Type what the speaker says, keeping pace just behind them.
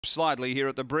slightly here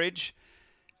at the bridge.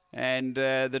 And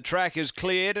the track is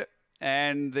cleared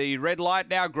and the red light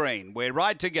now green. We're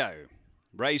right to go.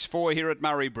 Race 4 here at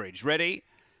Murray-Bridge. Ready?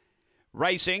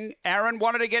 Racing. Aaron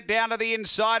wanted to get down to the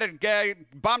inside.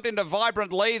 It bumped into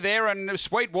Vibrant Lee there, and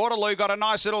Sweet Waterloo got a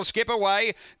nice little skip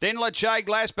away. Then Leche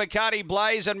Glass, Bacardi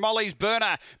Blaze, and Molly's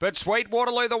Burner. But Sweet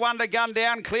Waterloo, the one to gun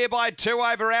down, clear by 2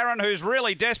 over Aaron, who's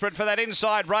really desperate for that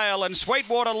inside rail. And Sweet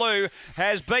Waterloo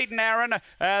has beaten Aaron.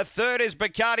 Third is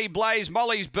Bacardi Blaze,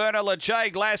 Molly's Burner,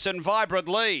 Leche Glass, and Vibrant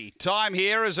Lee. Time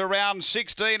here is around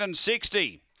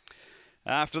 16:60.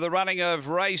 After the running of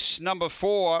race number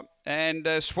 4, and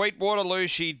Sweet Waterloo,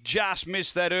 she just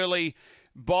missed that early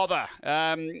bother.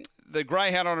 The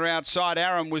greyhound on her outside,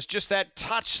 Aaron, was just that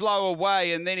touch slow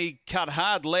away, and then he cut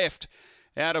hard left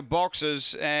out of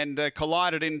boxes and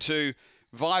collided into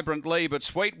Vibrant Lee. But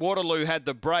Sweet Waterloo had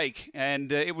the break,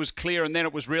 and it was clear, and then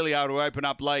it was really able to open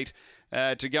up late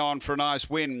to go on for a nice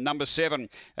win. Number 7.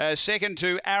 Second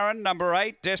to Aaron, number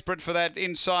 8, desperate for that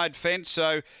inside fence.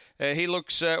 So he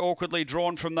looks awkwardly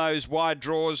drawn from those wide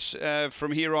draws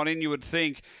from here on in, you would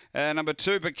think. Number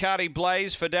 2, Bacardi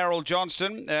Blaze for Daryl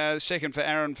Johnston. Second for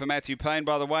Aaron for Matthew Payne,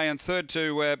 by the way. And third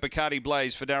to Bacardi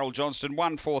Blaze for Daryl Johnston.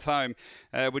 1/4 home,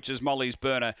 which is Molly's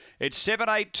Burner. It's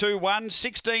 7-8-2-1,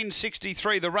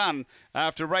 16:63 the run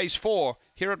after race 4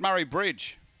 here at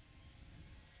Murray-Bridge.